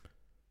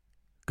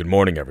Good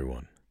morning,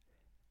 everyone,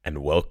 and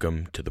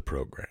welcome to the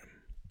program.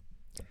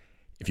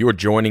 If you are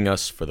joining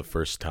us for the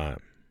first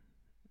time,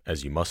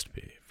 as you must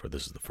be, for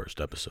this is the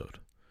first episode,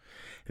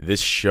 this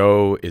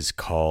show is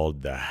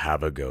called the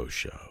HAVAGO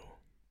Show.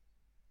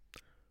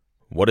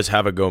 What does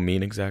HAVAGO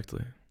mean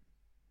exactly?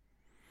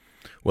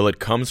 Well, it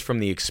comes from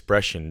the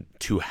expression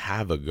to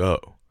have a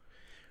go,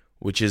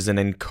 which is an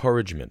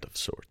encouragement of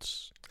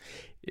sorts.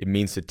 It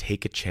means to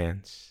take a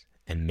chance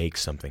and make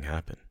something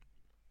happen.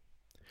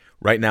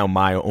 Right now,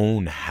 my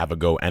own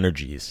HAVAGO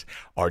energies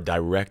are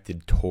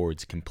directed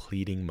towards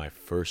completing my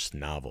first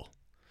novel.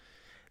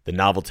 The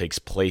novel takes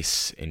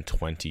place in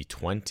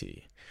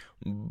 2020,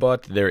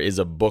 but there is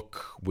a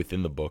book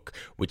within the book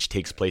which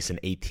takes place in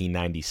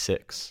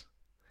 1896.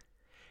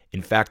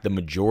 In fact, the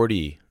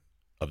majority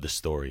of the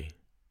story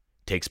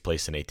takes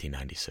place in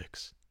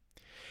 1896.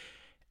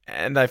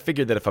 And I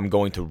figured that if I'm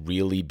going to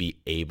really be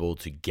able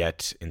to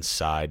get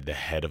inside the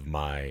head of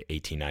my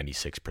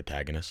 1896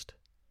 protagonist,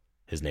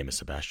 his name is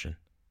Sebastian.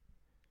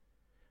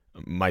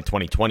 My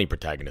 2020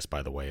 protagonist,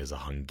 by the way, is a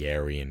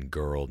Hungarian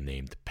girl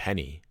named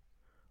Penny,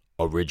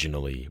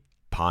 originally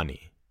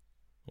Pani,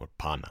 or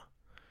Pana.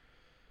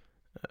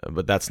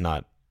 But that's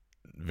not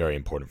very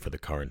important for the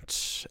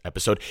current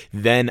episode.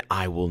 Then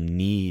I will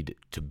need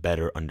to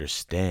better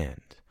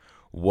understand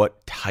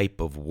what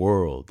type of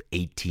world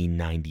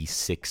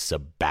 1896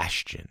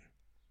 Sebastian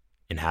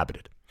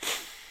inhabited.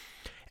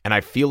 And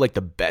I feel like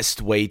the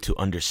best way to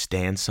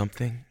understand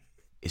something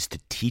is to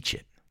teach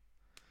it.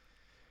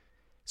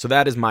 So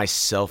that is my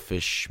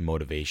selfish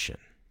motivation.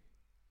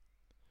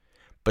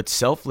 But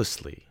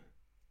selflessly,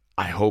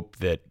 I hope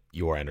that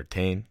you are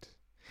entertained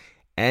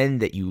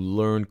and that you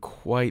learn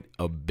quite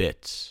a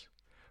bit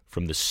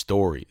from the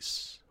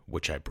stories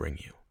which I bring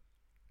you.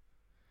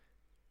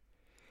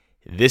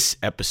 This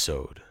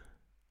episode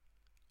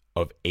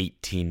of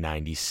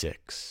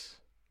 1896,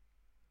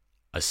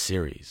 a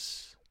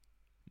series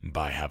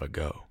by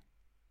HAVAGO,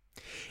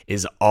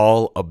 is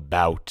all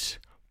about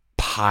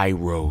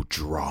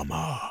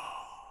pyrodrama.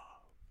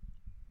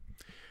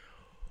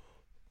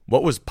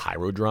 What was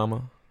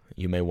pyrodrama,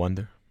 you may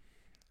wonder?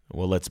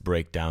 Well, let's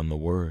break down the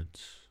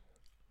words.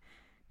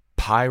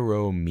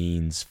 Pyro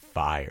means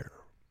fire,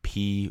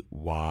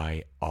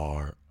 P-Y-R-O.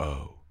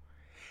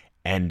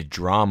 And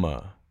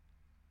drama,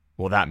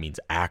 well, that means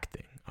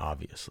acting,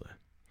 obviously.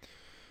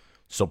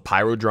 So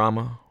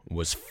pyrodrama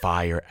was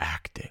fire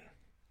acting.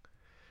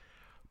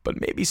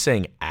 But maybe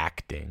saying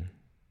acting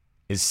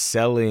is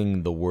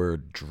selling the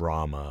word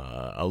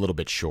drama a little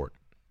bit short.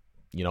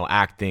 You know,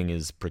 acting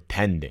is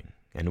pretending,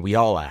 and we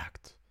all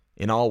act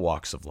in all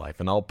walks of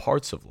life, in all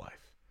parts of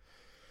life.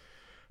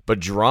 But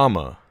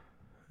drama,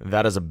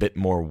 that has a bit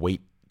more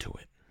weight to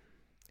it.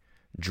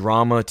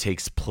 Drama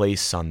takes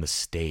place on the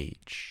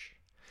stage.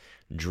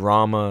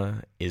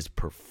 Drama is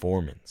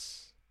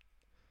performance.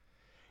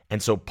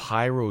 And so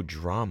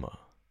pyrodrama,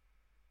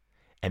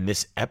 and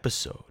this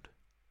episode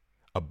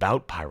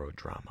about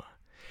pyrodrama,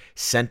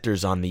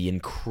 centers on the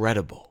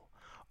incredible,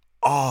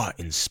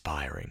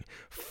 awe-inspiring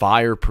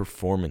fire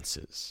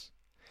performances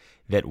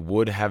that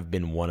would have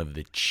been one of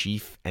the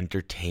chief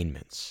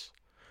entertainments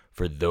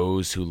for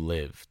those who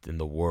lived in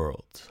the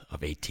world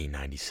of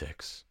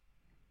 1896.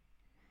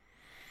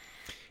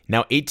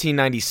 Now,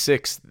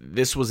 1896,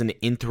 this was an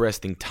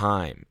interesting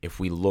time if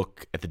we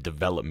look at the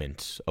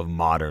development of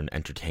modern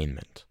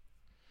entertainment.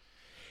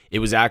 It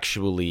was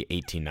actually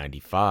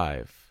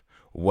 1895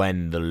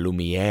 when the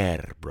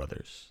Lumiere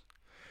brothers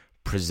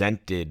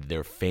presented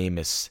their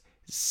famous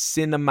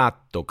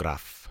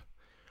cinematograph,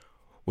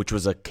 which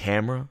was a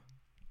camera,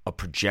 a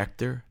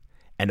projector,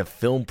 and a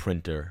film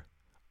printer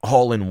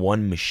all in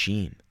one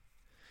machine.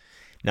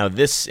 Now,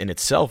 this in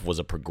itself was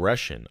a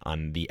progression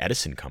on the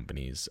Edison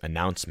Company's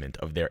announcement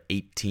of their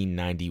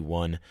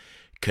 1891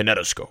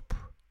 kinetoscope,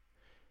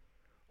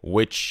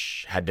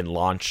 which had been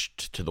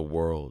launched to the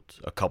world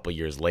a couple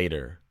years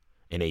later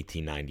in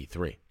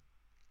 1893.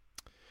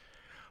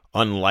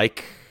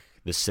 Unlike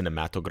the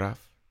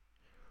cinematograph,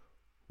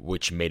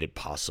 which made it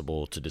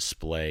possible to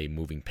display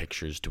moving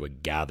pictures to a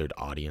gathered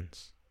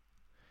audience,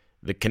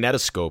 the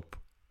kinetoscope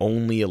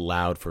only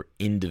allowed for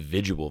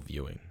individual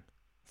viewing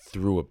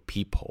through a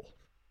peephole.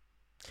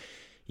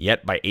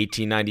 Yet by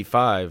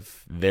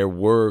 1895, there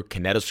were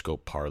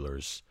kinetoscope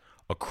parlors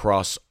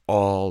across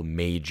all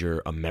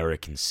major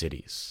American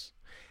cities,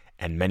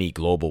 and many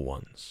global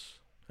ones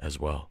as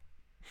well.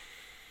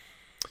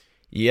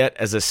 Yet,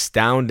 as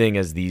astounding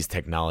as these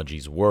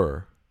technologies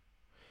were,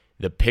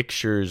 the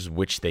pictures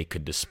which they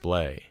could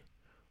display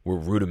were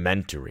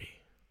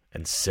rudimentary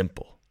and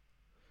simple,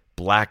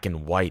 black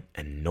and white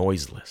and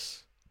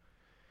noiseless.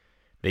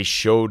 They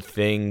showed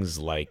things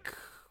like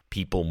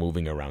people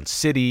moving around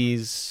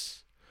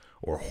cities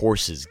or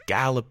horses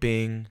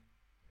galloping,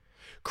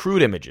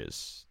 crude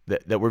images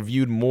that were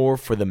viewed more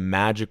for the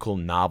magical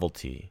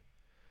novelty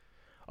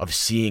of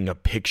seeing a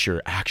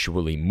picture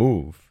actually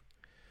move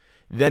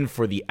than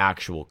for the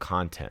actual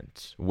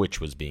content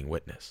which was being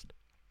witnessed.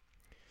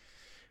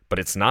 But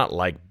it's not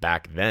like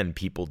back then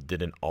people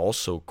didn't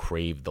also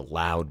crave the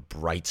loud,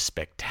 bright,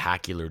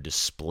 spectacular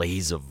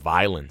displays of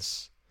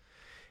violence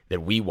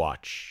that we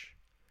watch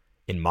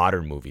in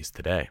modern movies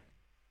today.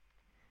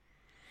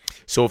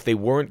 So if they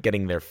weren't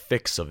getting their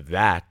fix of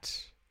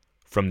that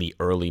from the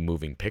early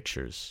moving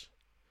pictures,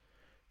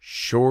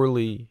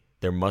 surely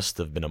there must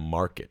have been a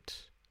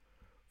market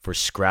for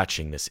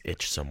scratching this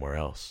itch somewhere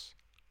else.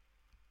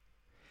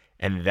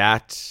 And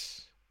that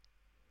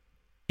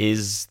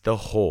is the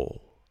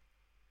hole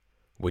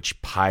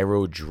which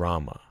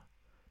pyrodrama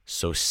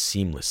so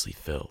seamlessly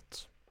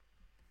filled.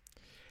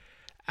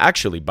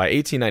 Actually, by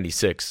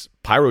 1896,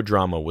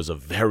 pyrodrama was a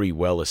very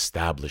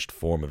well-established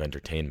form of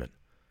entertainment.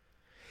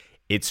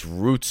 Its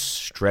roots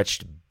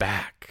stretched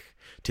back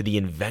to the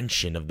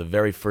invention of the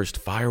very first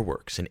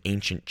fireworks in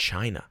ancient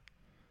China.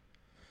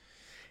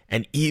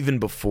 And even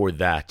before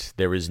that,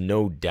 there is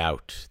no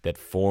doubt that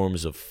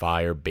forms of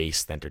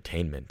fire-based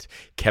entertainment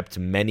kept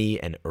many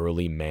an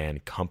early man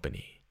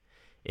company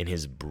in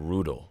his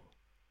brutal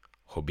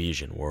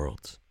Hobbesian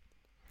world.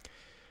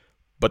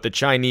 But the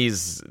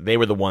Chinese, they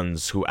were the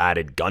ones who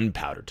added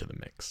gunpowder to the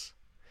mix.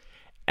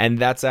 And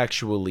that's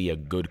actually a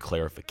good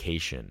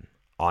clarification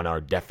on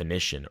our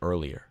definition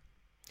earlier.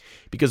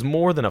 Because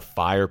more than a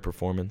fire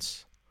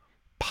performance,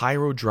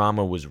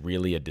 pyrodrama was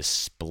really a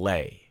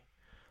display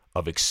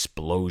of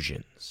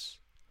explosions,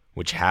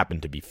 which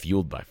happened to be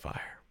fueled by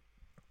fire.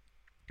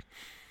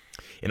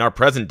 In our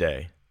present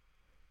day,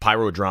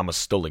 pyrodrama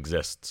still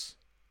exists.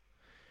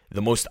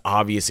 The most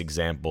obvious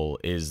example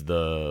is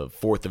the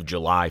 4th of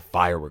July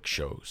fireworks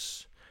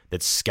shows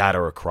that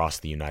scatter across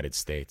the United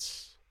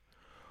States,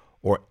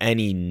 or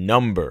any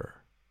number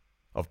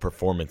of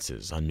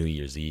performances on New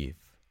Year's Eve.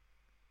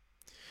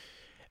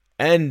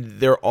 And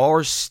there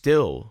are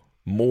still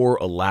more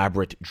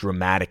elaborate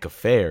dramatic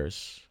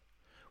affairs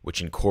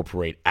which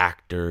incorporate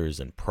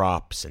actors and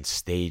props and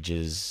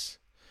stages,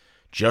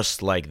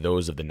 just like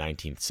those of the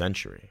 19th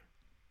century.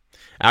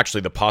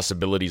 Actually, the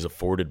possibilities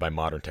afforded by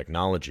modern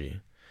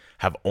technology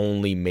have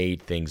only made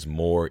things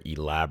more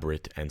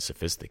elaborate and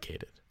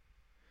sophisticated.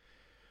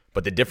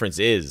 But the difference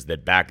is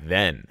that back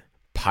then,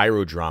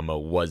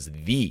 pyrodrama was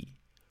the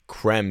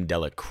creme de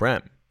la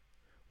creme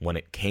when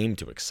it came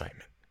to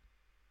excitement.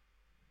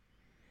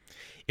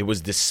 It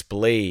was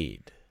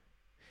displayed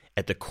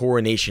at the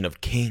coronation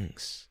of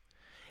kings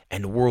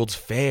and world's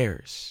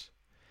fairs,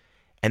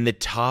 and the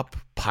top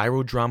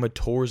pyrodrama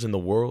tours in the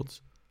world.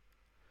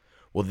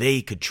 Well,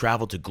 they could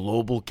travel to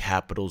global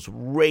capitals,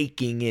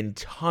 raking in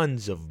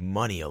tons of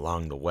money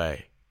along the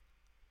way.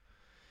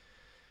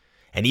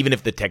 And even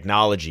if the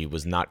technology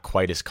was not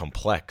quite as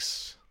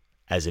complex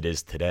as it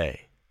is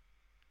today,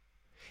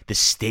 the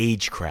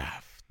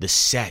stagecraft, the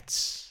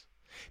sets,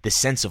 the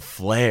sense of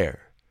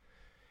flair,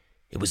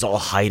 it was all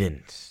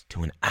heightened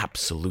to an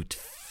absolute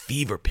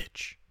fever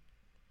pitch.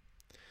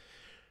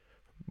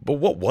 But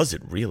what was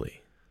it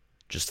really?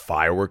 Just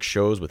fireworks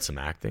shows with some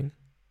acting?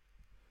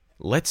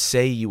 Let's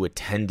say you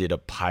attended a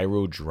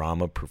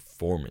pyrodrama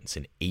performance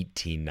in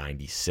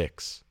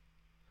 1896.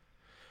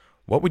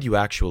 What would you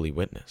actually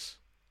witness?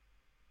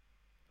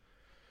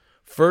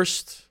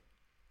 First,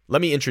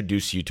 let me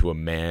introduce you to a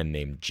man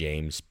named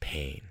James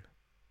Payn.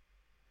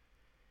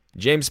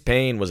 James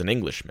Payn was an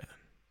Englishman,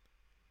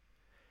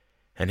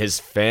 and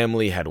his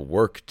family had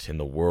worked in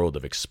the world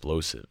of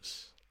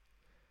explosives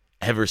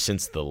ever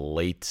since the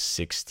late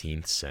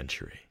 16th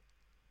century.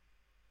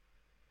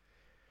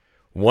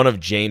 One of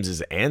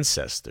James's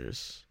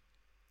ancestors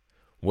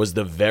was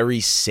the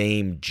very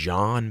same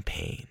John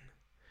Payn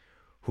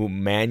who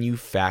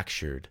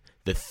manufactured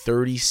the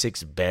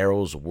 36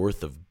 barrels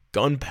worth of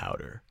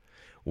gunpowder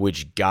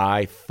which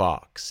Guy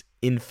Fawkes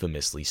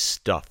infamously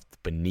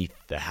stuffed beneath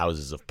the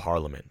Houses of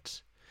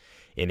Parliament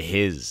in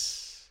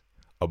his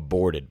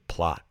aborted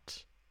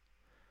plot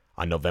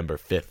on November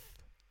 5th,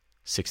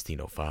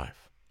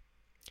 1605.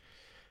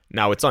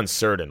 Now, it's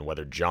uncertain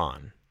whether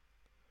John,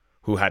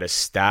 who had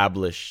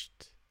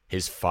established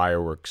his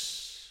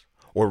fireworks,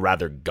 or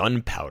rather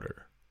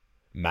gunpowder,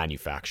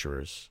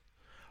 manufacturers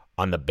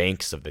on the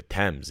banks of the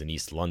Thames in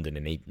East London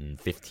in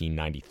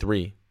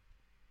 1593,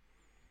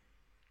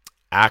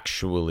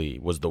 actually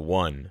was the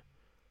one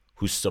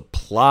who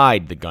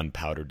supplied the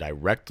gunpowder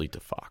directly to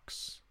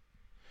Fawkes.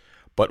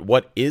 But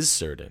what is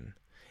certain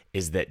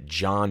is that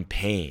John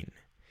Payn,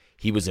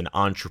 he was an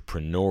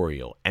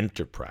entrepreneurial,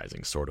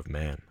 enterprising sort of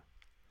man.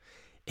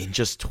 In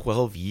just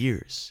 12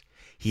 years,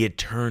 he had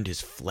turned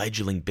his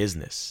fledgling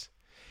business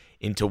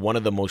into one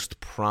of the most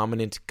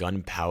prominent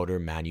gunpowder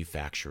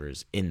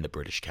manufacturers in the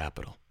British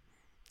capital.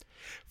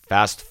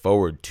 Fast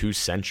forward 2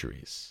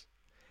 centuries,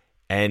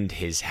 and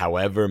his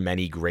however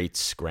many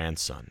greats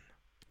grandson,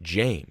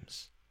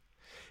 James,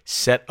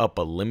 set up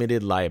a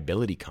limited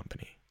liability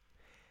company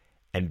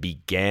and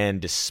began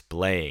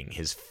displaying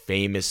his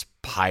famous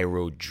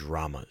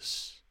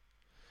pyrodramas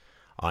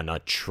on a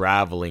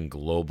traveling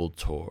global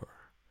tour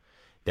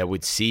that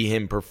would see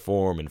him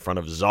perform in front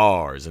of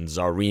czars and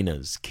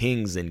czarinas,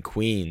 kings and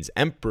queens,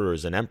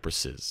 emperors and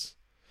empresses,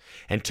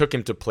 and took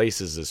him to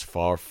places as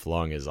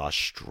far-flung as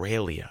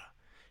Australia,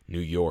 New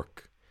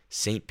York,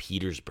 St.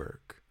 Petersburg,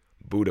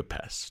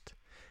 Budapest,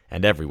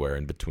 and everywhere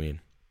in between.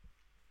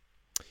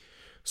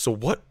 So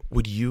what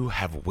would you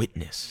have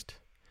witnessed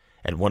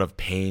at one of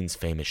Pain's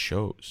famous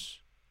shows?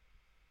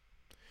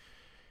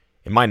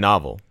 In my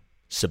novel,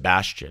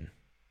 Sebastian,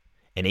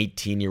 an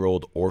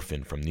 18-year-old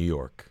orphan from New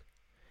York,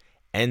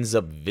 ends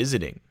up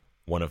visiting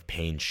one of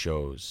Pain's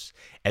shows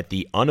at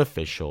the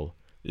unofficial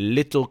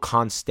Little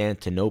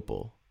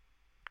Constantinople,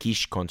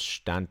 Kish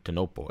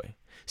Constantinople,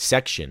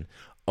 section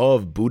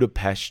of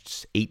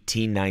Budapest's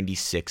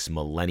 1896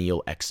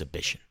 Millennial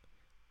Exhibition.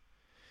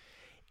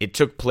 It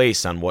took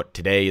place on what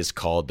today is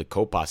called the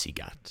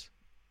Kopasigat,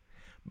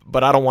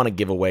 but I don't want to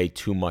give away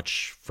too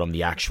much from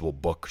the actual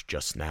book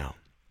just now.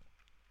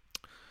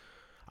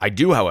 I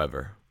do,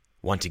 however,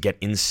 want to get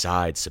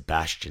inside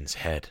Sebastian's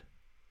head.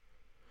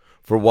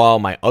 For while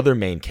my other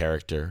main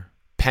character,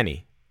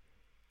 Penny,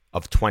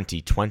 of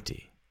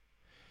 2020,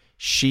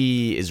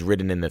 she is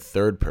written in the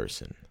third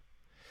person,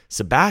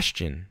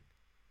 Sebastian,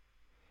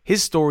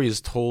 his story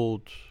is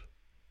told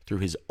through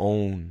his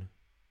own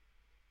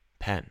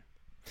pen.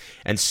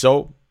 And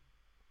so,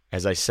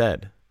 as I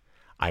said,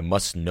 I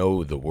must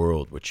know the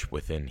world which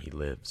within he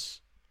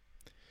lives.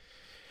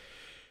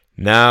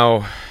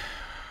 Now,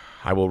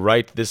 I will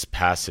write this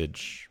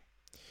passage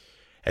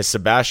as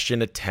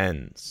Sebastian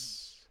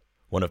attends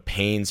one of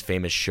Pain's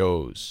famous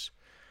shows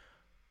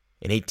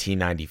in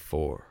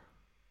 1894.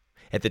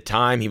 At the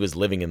time, he was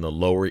living in the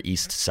Lower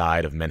East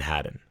Side of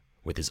Manhattan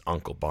with his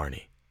Uncle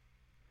Barney.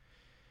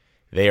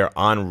 They are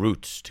en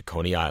route to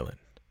Coney Island,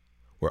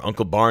 where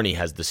Uncle Barney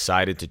has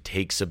decided to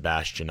take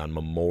Sebastian on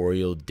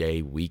Memorial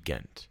Day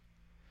weekend.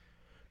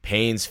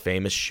 Pain's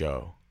famous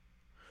show,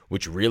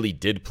 which really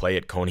did play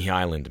at Coney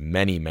Island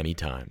many, many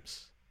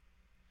times,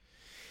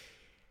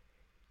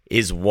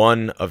 is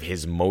one of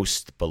his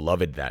most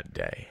beloved that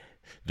day,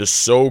 the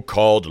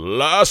so-called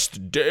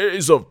Last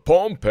Days of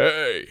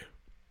Pompeii.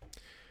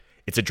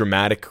 It's a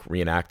dramatic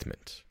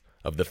reenactment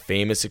of the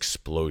famous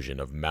explosion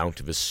of Mount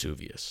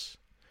Vesuvius,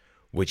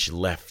 which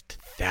left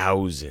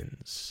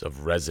thousands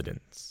of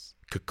residents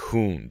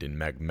cocooned in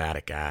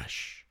magmatic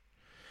ash,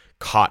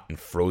 caught in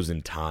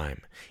frozen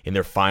time in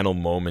their final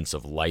moments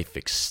of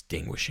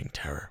life-extinguishing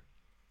terror.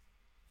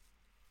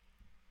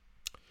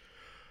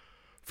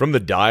 From the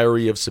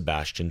Diary of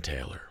Sebastian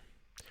Taylor,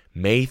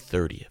 May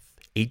 30th,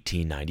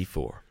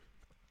 1894.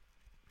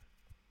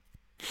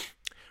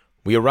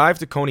 We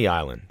arrived at Coney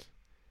Island,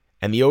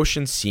 and the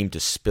ocean seemed to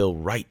spill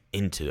right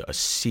into a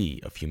sea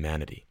of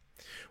humanity,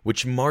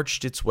 which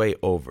marched its way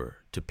over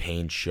to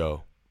Pain's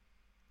show.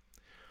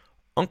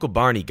 Uncle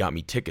Barney got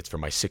me tickets for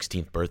my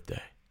 16th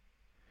birthday.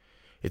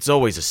 It's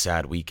always a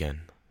sad weekend,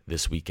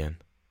 this weekend,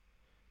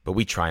 but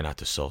we try not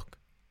to sulk.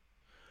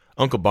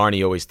 Uncle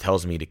Barney always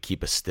tells me to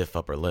keep a stiff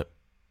upper lip.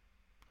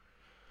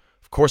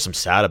 Of course I'm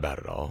sad about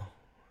it all.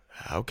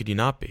 How could you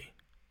not be?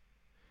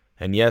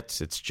 And yet,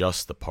 it's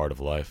just a part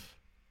of life.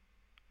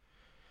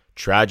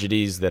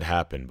 Tragedies that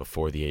happen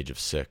before the age of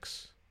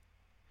 6,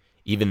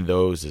 even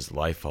those as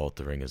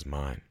life-altering as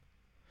mine,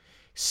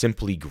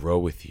 simply grow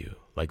with you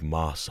like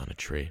moss on a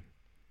tree.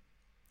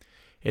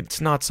 It's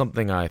not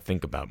something I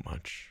think about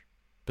much,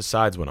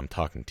 besides when I'm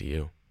talking to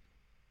you.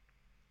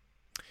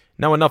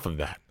 Now enough of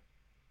that.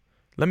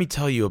 Let me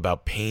tell you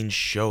about Pain's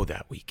show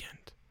that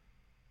weekend.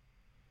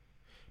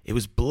 It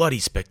was bloody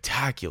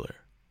spectacular.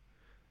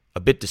 A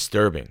bit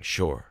disturbing,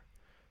 sure,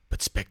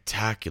 but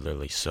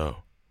spectacularly so.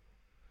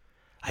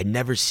 I'd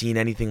never seen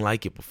anything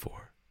like it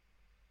before.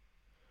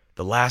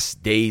 The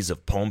last days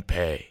of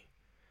Pompeii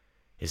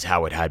is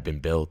how it had been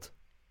built.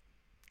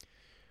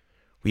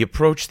 We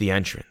approached the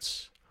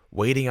entrance,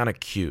 waiting on a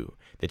queue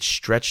that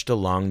stretched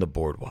along the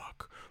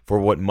boardwalk for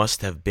what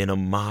must have been a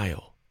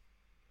mile.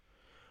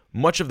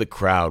 Much of the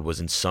crowd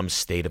was in some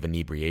state of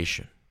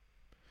inebriation.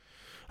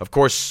 Of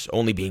course,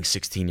 only being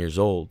 16 years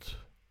old,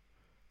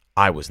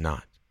 I was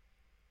not.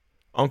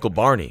 Uncle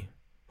Barney,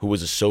 who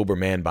was a sober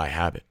man by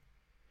habit,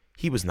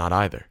 he was not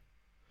either.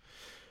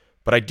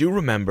 But I do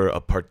remember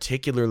a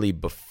particularly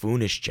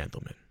buffoonish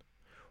gentleman,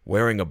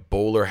 wearing a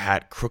bowler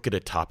hat crooked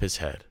atop his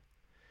head,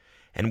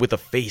 and with a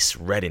face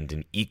reddened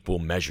in equal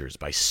measures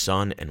by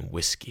sun and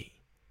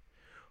whiskey,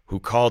 who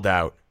called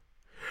out,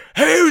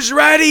 "Who's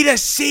ready to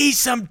see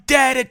some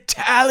dead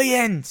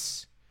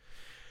Italians?"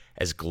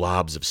 as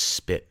globs of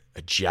spit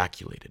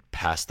ejaculated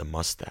past a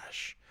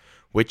mustache,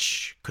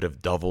 which could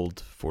have doubled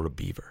for a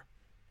beaver.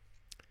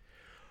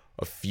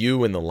 A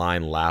few in the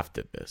line laughed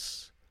at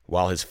this,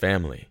 while his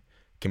family,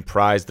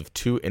 comprised of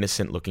 2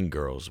 innocent-looking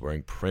girls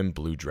wearing prim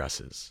blue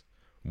dresses,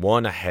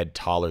 one a head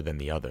taller than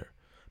the other,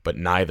 but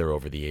neither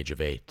over the age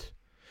of 8,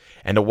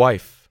 and a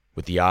wife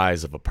with the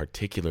eyes of a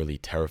particularly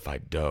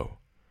terrified doe,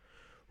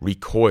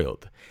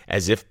 recoiled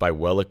as if by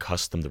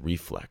well-accustomed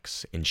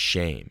reflex in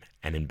shame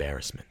and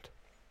embarrassment.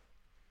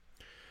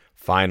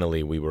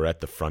 Finally, we were at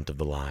the front of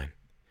the line,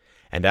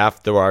 and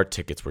after our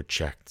tickets were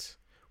checked,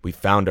 we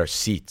found our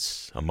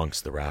seats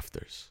amongst the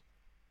rafters.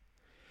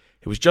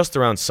 It was just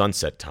around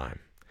sunset time,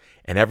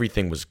 and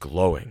everything was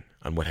glowing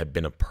on what had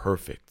been a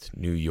perfect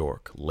New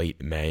York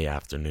late May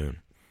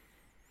afternoon.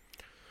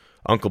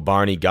 Uncle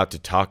Barney got to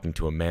talking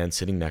to a man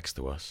sitting next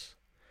to us,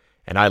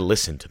 and I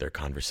listened to their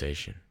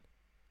conversation.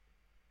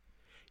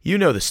 "You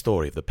know the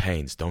story of the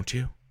Pains, don't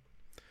you?"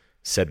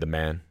 said the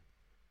man,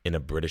 in a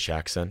British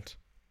accent.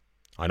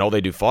 "I know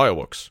they do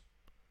fireworks,"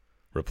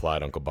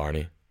 replied Uncle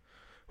Barney,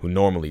 who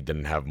normally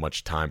didn't have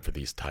much time for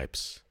these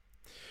types.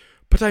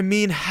 "But I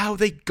mean how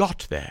they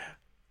got there."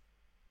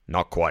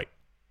 "Not quite."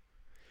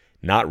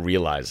 Not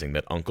realizing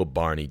that Uncle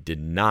Barney did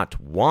not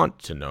want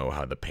to know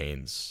how the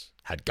Pains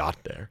had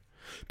got there,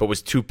 but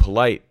was too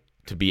polite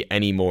to be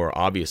any more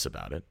obvious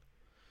about it,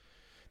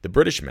 the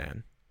British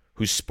man,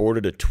 who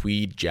sported a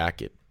tweed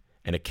jacket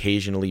and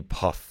occasionally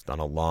puffed on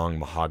a long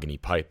mahogany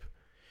pipe,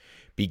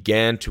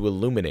 began to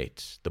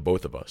illuminate the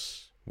both of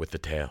us with the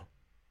tale.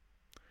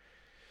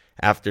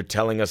 After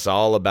telling us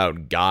all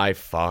about Guy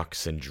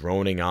Fawkes and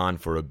droning on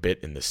for a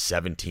bit in the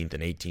 17th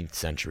and 18th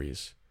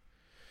centuries,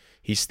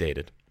 he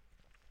stated,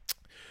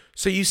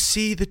 "So you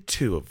see the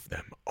two of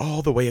them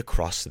all the way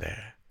across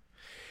there."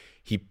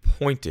 He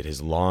pointed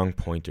his long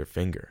pointer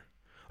finger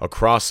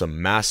across a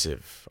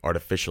massive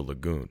artificial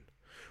lagoon,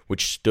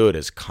 which stood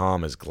as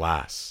calm as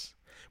glass,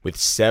 with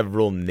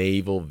several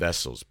naval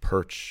vessels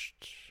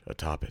perched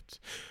atop it,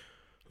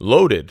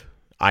 loaded,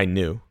 I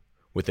knew,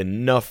 with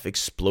enough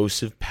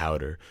explosive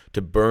powder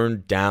to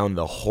burn down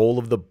the whole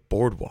of the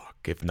boardwalk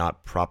if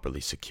not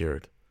properly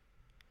secured.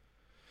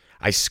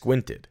 I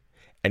squinted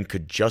and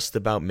could just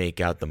about make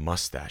out the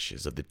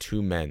mustaches of the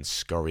two men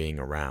scurrying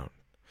around,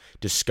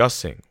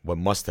 discussing what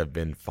must have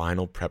been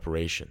final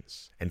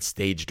preparations and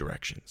stage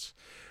directions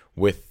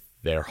with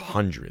their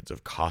hundreds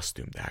of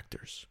costumed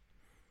actors.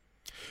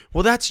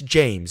 "Well, that's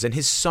James and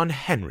his son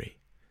Henry.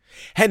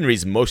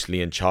 Henry's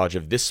mostly in charge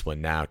of this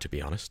one now, to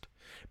be honest.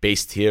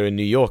 Based here in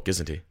New York,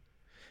 isn't he?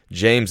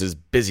 James is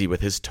busy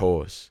with his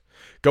tours,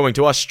 going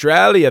to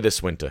Australia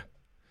this winter.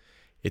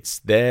 It's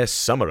their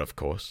summer, of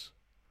course.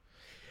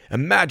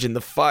 Imagine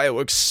the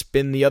fireworks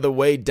spin the other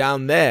way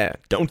down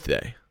there, don't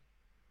they?"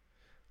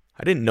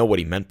 I didn't know what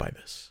he meant by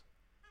this.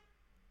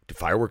 Do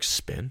fireworks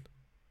spin?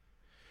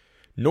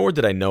 Nor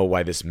did I know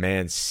why this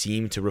man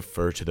seemed to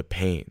refer to the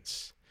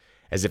Pains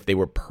as if they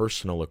were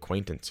personal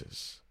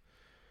acquaintances,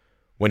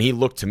 when he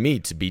looked to me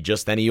to be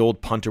just any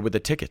old punter with a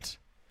ticket.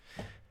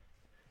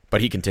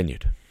 But he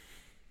continued.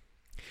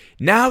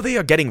 "Now they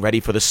are getting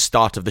ready for the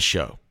start of the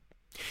show.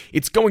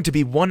 It's going to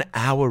be 1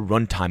 hour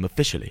runtime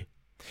officially,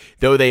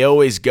 though they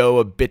always go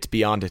a bit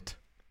beyond it.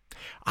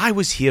 I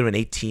was here in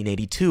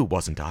 1882,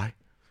 wasn't I?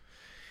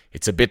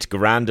 It's a bit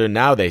grander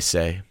now, they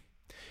say,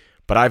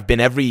 but I've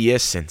been every year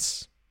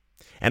since.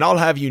 And I'll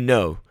have you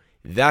know,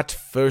 that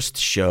first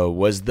show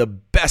was the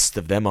best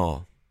of them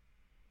all.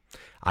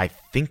 I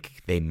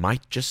think they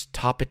might just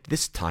top it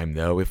this time,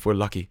 though, if we're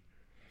lucky."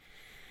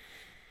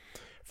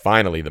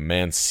 Finally, the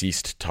man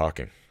ceased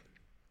talking.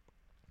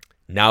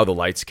 Now the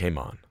lights came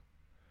on,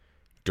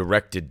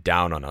 directed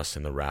down on us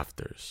in the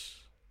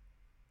rafters.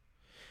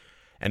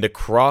 And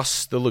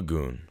across the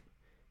lagoon,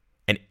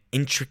 an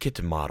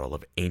intricate model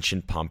of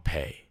ancient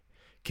Pompeii,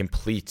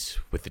 complete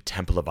with the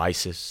Temple of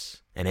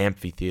Isis, an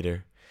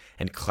amphitheater,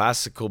 and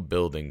classical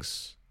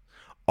buildings,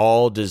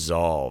 all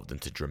dissolved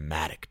into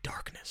dramatic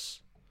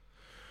darkness.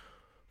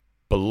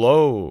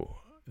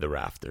 Below the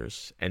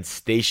rafters, and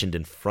stationed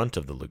in front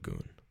of the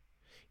lagoon,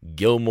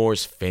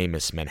 Gilmore's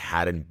famous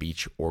Manhattan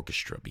Beach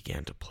Orchestra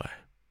began to play.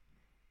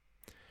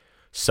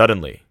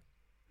 Suddenly,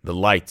 the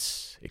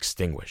lights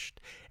extinguished,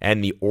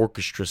 and the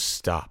orchestra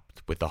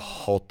stopped with a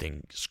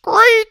halting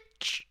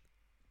screech.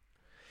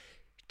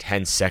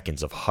 10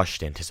 seconds of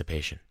hushed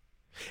anticipation,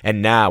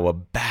 and now a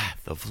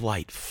bath of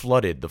light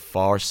flooded the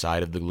far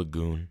side of the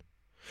lagoon,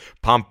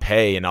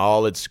 Pompeii in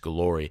all its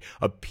glory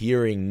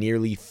appearing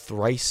nearly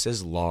thrice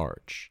as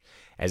large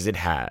as it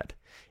had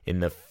in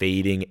the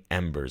fading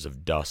embers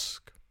of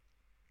dusk.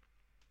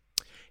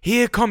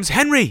 "Here comes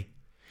Henry!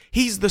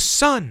 He's the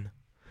son!"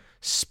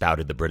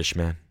 spouted the British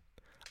man,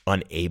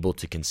 unable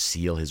to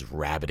conceal his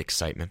rabid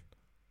excitement.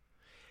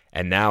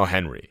 And now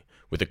Henry,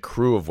 with a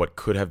crew of what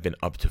could have been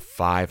up to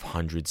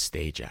 500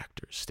 stage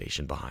actors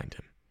stationed behind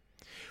him,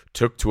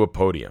 took to a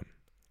podium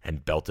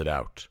and belted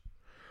out,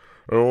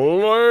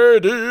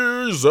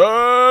 "Ladies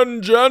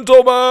and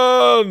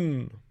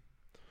gentlemen,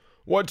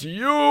 what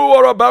you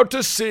are about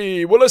to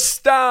see will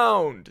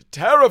astound,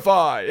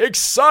 terrify,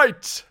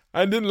 excite,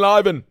 and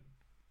enliven.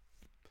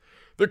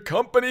 The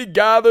company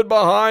gathered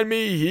behind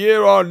me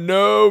here are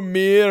no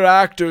mere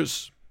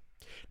actors.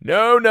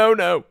 No, no,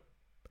 no.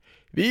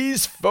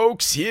 These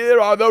folks here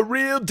are the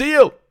real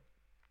deal.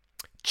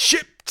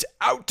 Chipped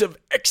out of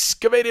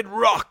excavated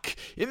rock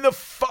in the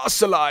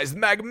fossilized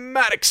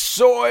magmatic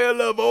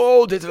soil of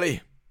old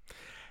Italy.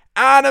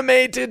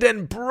 Animated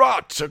and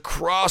brought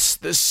across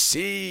the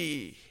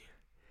sea.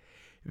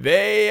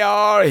 They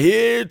are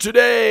here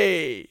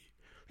today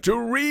to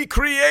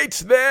recreate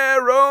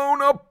their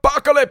own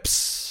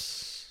apocalypse."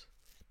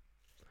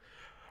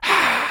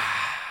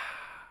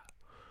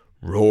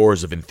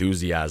 Roars of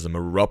enthusiasm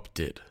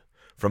erupted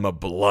from a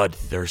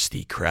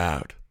bloodthirsty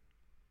crowd.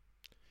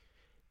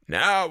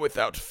 "Now,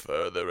 without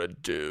further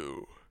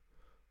ado,"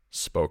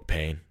 spoke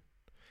Pain,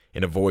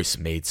 in a voice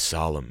made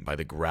solemn by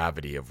the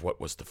gravity of what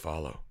was to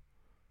follow.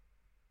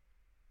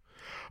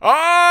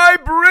 "I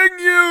bring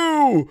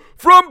you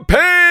from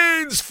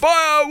Pain's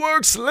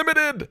Fireworks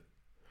Limited,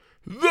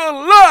 the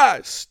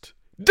last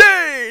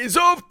days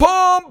of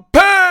Pompeii."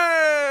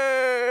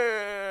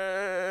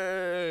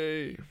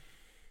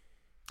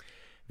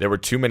 There were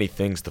too many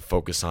things to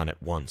focus on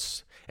at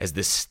once as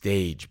this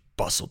stage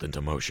bustled into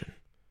motion.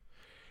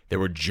 There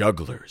were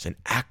jugglers and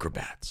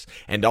acrobats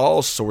and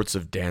all sorts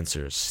of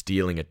dancers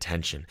stealing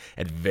attention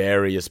at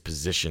various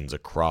positions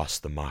across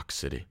the mock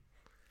city.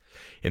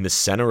 In the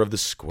center of the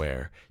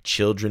square,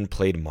 children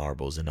played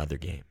marbles and other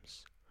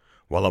games,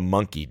 while a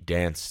monkey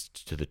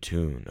danced to the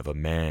tune of a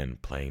man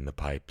playing the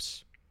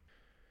pipes.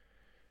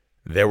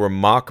 There were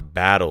mock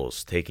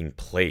battles taking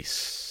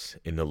place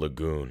in the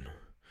lagoon,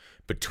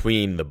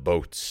 between the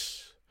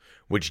boats,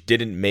 which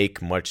didn't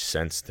make much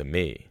sense to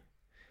me,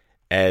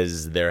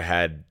 as there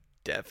had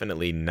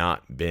definitely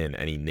not been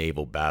any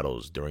naval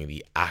battles during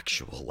the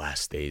actual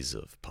last days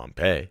of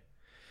Pompeii,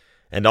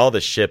 and all the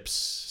ships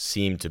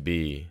seemed to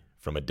be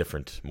from a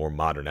different, more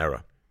modern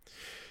era.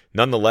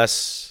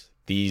 Nonetheless,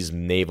 these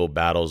naval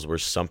battles were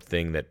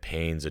something that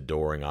Pain's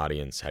adoring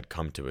audience had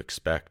come to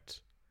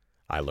expect,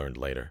 I learned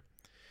later,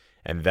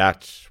 and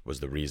that was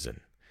the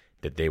reason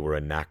that they were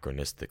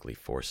anachronistically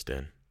forced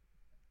in.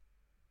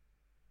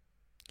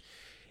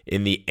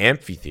 In the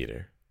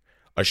amphitheater,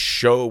 a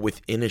show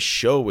within a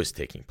show was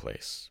taking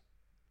place.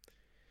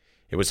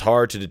 It was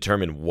hard to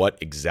determine what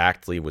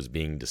exactly was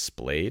being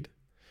displayed,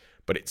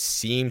 but it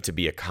seemed to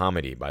be a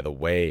comedy by the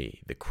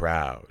way the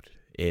crowd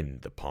in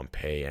the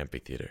Pompeii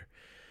amphitheater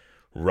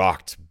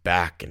rocked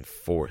back and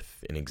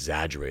forth in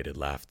exaggerated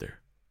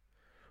laughter.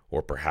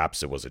 Or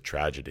perhaps it was a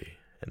tragedy,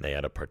 and they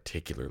had a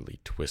particularly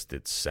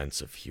twisted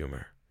sense of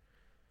humor.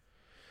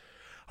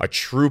 A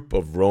troop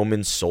of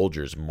Roman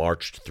soldiers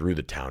marched through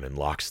the town in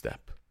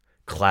lockstep,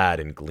 clad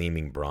in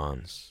gleaming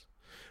bronze,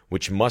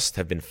 which must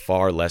have been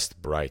far less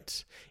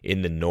bright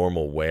in the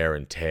normal wear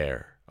and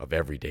tear of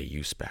everyday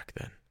use back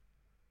then.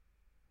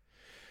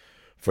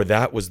 For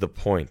that was the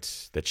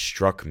point that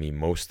struck me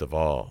most of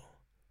all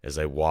as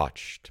I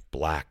watched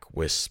black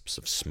wisps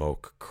of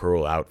smoke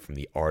curl out from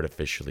the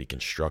artificially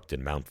constructed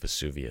Mount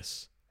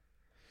Vesuvius.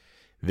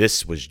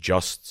 This was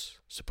just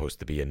supposed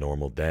to be a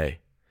normal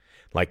day,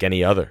 like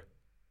any other.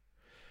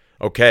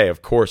 Okay,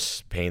 of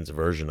course, Pain's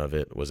version of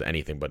it was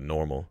anything but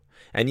normal,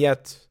 and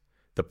yet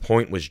the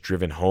point was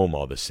driven home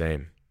all the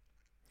same.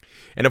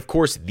 And of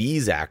course,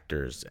 these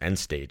actors and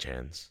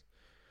stagehands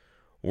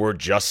were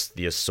just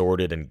the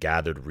assorted and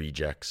gathered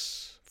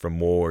rejects from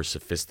more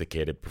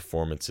sophisticated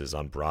performances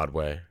on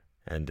Broadway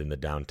and in the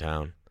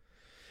downtown.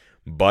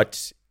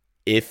 But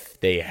if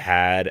they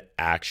had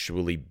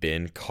actually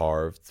been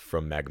carved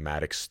from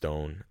magmatic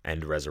stone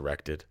and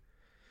resurrected,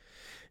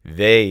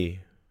 they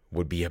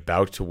would be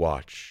about to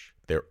watch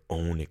their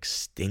own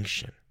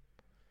extinction.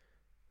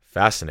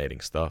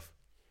 Fascinating stuff.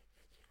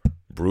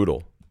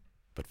 Brutal,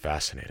 but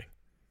fascinating.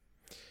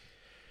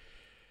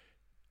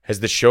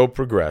 As the show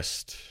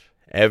progressed,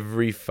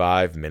 every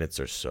 5 minutes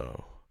or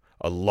so,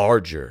 a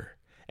larger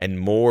and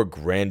more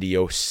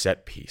grandiose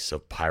set piece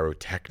of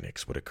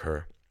pyrotechnics would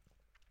occur.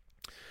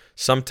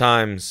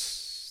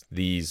 Sometimes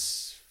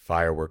these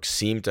fireworks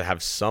seemed to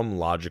have some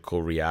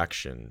logical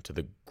reaction to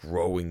the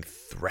growing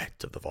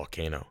threat of the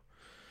volcano,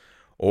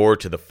 or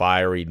to the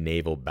fiery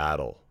naval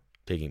battle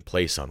taking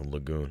place on the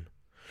lagoon,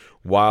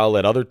 while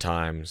at other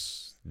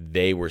times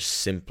they were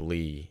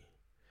simply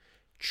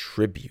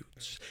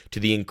tributes to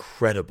the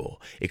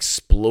incredible,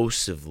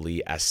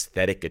 explosively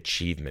aesthetic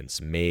achievements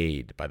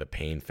made by the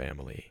Pain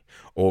family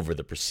over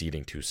the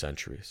preceding 2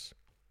 centuries.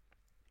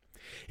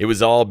 It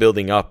was all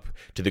building up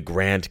to the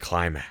grand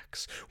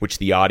climax, which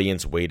the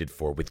audience waited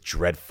for with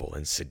dreadful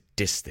and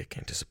sadistic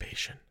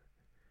anticipation.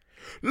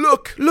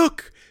 "Look,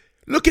 look!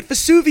 Look at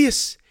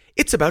Vesuvius!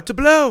 It's about to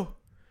blow!"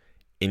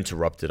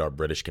 interrupted our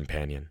British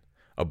companion,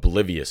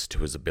 oblivious to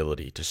his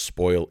ability to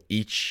spoil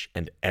each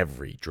and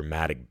every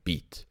dramatic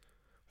beat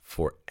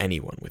for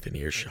anyone within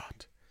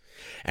earshot.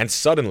 And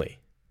suddenly,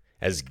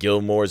 as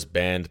Gilmore's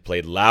band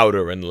played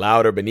louder and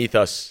louder beneath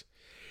us,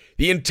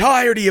 the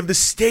entirety of the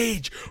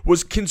stage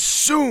was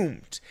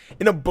consumed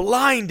in a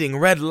blinding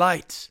red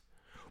light,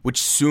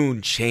 which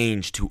soon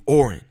changed to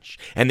orange,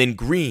 and then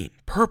green,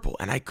 purple,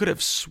 and I could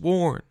have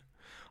sworn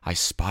I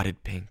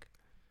spotted pink.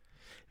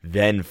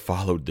 Then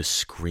followed the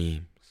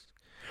screams,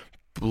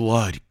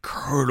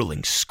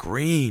 blood-curdling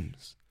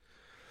screams.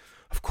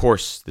 Of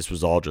course, this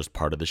was all just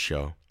part of the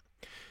show,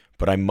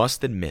 but I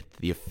must admit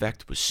the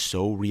effect was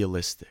so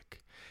realistic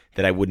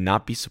that I would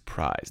not be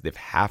surprised if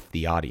half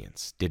the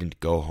audience didn't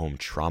go home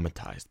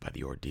traumatized by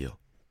the ordeal.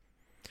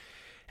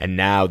 And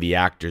now the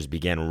actors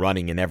began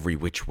running in every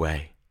which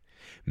way,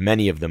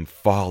 many of them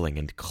falling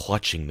and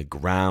clutching the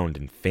ground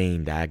in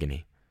feigned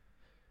agony.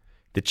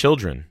 The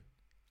children,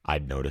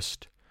 I'd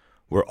noticed,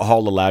 were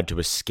all allowed to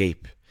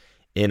escape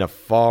in a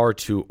far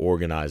too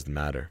organized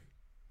manner,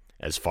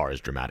 as far as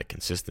dramatic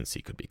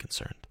consistency could be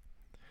concerned.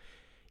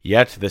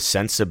 Yet the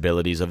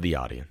sensibilities of the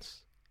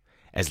audience,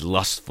 as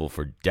lustful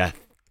for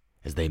death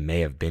as they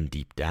may have been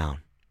deep down,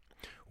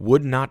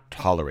 would not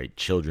tolerate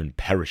children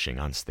perishing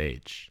on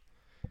stage.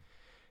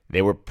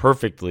 They were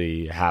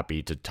perfectly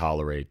happy to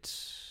tolerate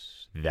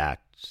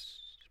that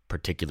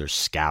particular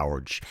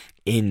scourge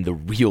in the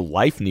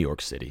real-life New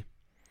York City.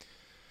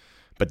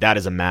 But that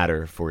is a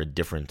matter for a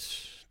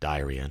different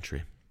diary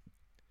entry.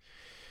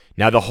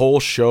 Now, the whole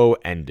show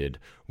ended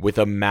with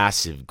a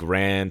massive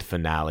grand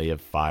finale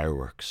of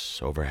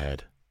fireworks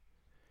overhead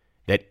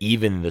that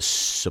even the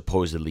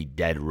supposedly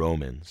dead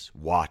Romans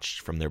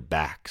watched from their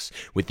backs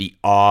with the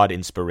awed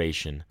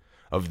inspiration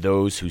of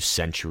those who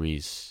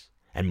centuries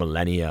and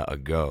millennia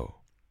ago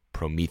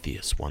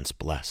Prometheus once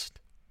blessed.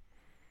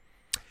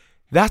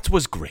 That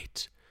was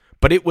great,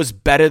 but it was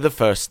better the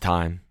first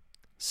time,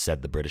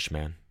 said the British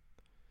man.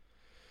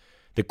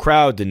 The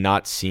crowd did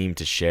not seem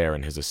to share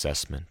in his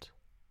assessment.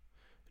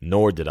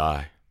 Nor did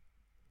I.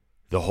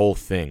 The whole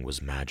thing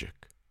was magic.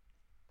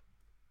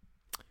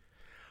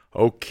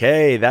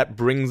 Okay, that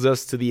brings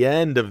us to the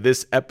end of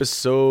this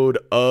episode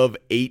of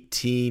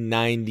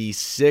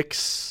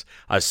 1896,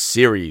 a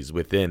series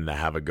within the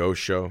HAVAGO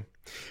show.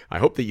 I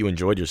hope that you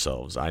enjoyed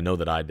yourselves. I know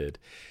that I did.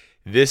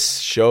 This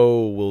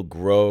show will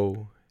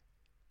grow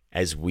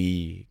as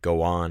we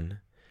go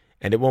on,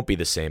 and it won't be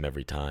the same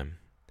every time.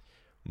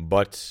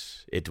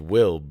 But it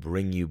will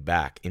bring you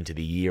back into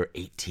the year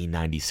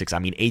 1896. I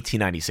mean,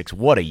 1896,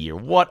 what a year,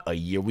 what a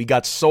year. We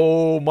got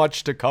so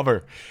much to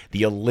cover.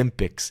 The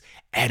Olympics,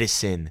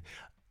 Edison,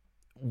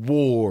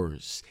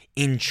 wars,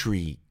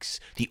 intrigues,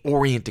 the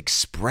Orient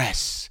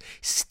Express,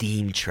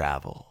 steam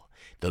travel,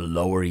 the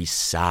Lower East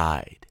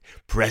Side,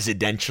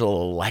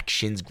 presidential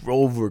elections,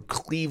 Grover,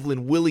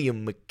 Cleveland,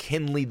 William,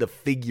 McKinley, the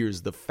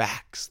figures, the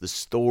facts, the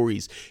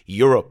stories,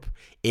 Europe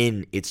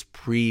in its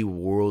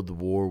pre-World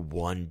War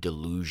I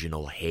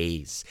delusional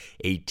haze.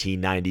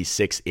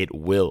 1896, it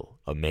will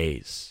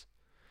amaze.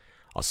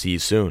 I'll see you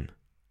soon.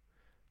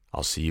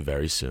 I'll see you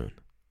very soon.